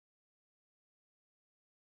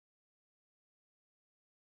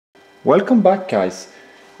Welcome back, guys.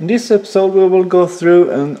 In this episode we will go through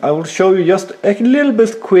and I will show you just a little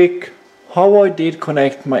bit quick how I did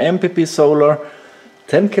connect my MPP solar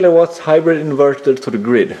 10 kilowatts hybrid inverter to the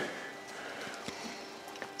grid.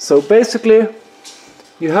 So basically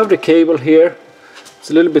you have the cable here. It's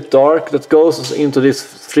a little bit dark, that goes into this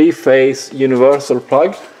three-phase universal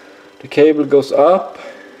plug. The cable goes up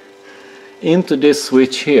into this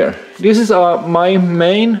switch here. This is my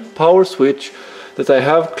main power switch that I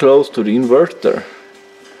have close to the inverter.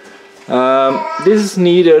 This is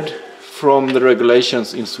needed from the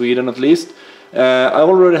regulations in Sweden, at least. I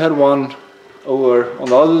already had one over on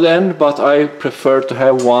the other end, but I prefer to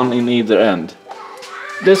have one in either end.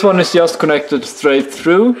 This one is just connected straight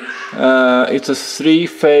through. It's a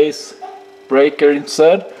three-phase breaker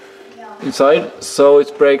inside, so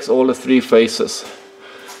it breaks all the three phases.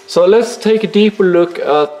 So let's take a deeper look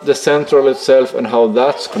at the central itself and how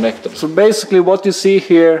that's connected. So basically what you see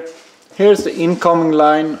here, here's the incoming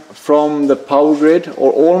line from the power grid,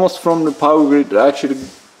 or almost from the power grid. It actually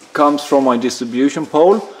comes from my distribution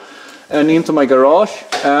pole and into my garage.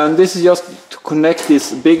 And this is just to connect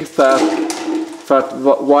this big fat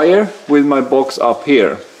wire with my box up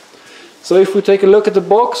here. So if we take a look at the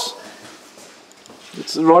box,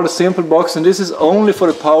 it's a rather simple box, and this is only for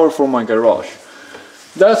the power from my garage.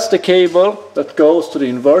 That's the cable that goes to the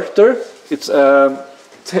inverter. It's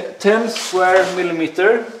 10 square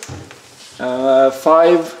millimeter,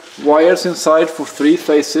 5 wires inside for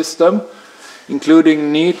three-phase system,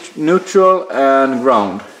 including neutral and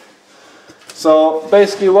ground. So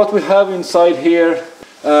basically what we have inside here,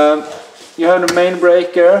 you have the main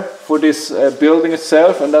breaker for this building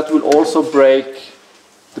itself, and that will also break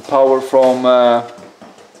the power from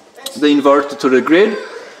the inverter to the grid.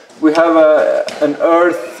 We have an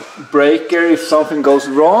earth breaker if something goes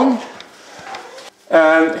wrong.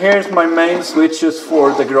 And here's my main switches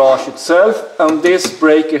for the garage itself. And this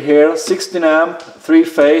breaker here, 16 amp,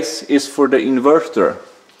 3-phase, is for the inverter.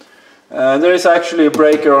 There is actually a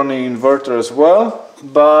breaker on the inverter as well,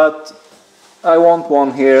 but I want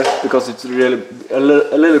one here because it's really a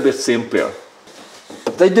little bit simpler.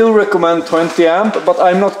 They do recommend 20 amp, but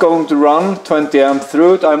I'm not going to run 20 amp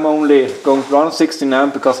through it. I'm only going to run 16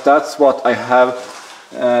 amp because that's what I have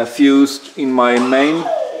fused in my main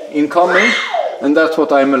incoming, and that's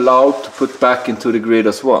what I'm allowed to put back into the grid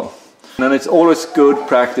as well. And it's always good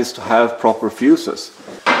practice to have proper fuses.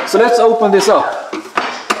 So let's open this up.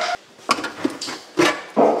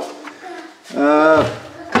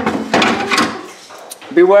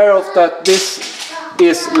 Beware of that this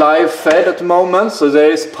is live fed at the moment, so there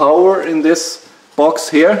is power in this box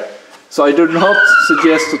here, so I do not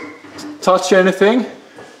suggest to touch anything.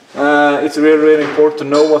 It's really important to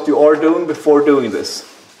know what you are doing before doing this.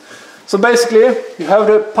 So basically you have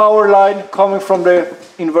the power line coming from the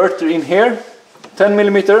inverter in here, 10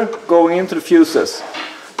 millimeter, going into the fuses.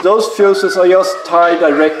 Those fuses are just tied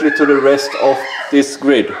directly to the rest of this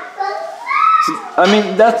grid. So, I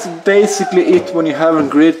mean, that's basically it when you have a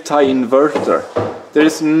grid tie inverter. There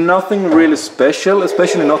is nothing really special,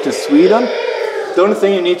 especially not in Sweden. The only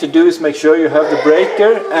thing you need to do is make sure you have the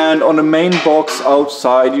breaker, and on the main box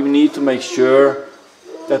outside you need to make sure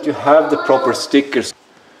that you have the proper stickers.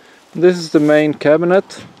 This is the main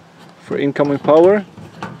cabinet for incoming power.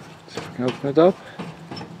 So if I can open it up.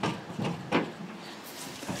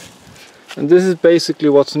 And this is basically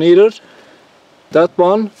what's needed. That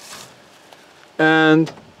one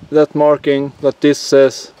and that marking that this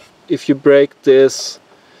says, if you break this,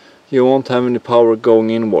 you won't have any power going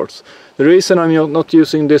inwards. The reason I'm not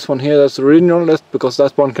using this one here, that's original, that's because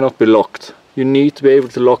that one cannot be locked. You need to be able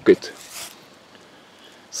to lock it.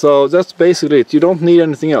 So that's basically it. You don't need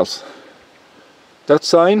anything else. That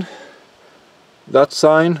sign,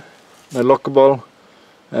 the lockable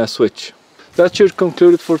switch. That should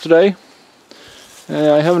conclude it for today.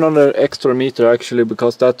 I have another extra meter actually,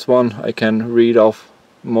 because that's one I can read off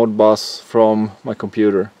Modbus from my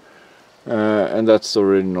computer. And that's the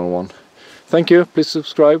original one. Thank you, please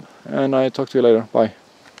subscribe, and I talk to you later. Bye.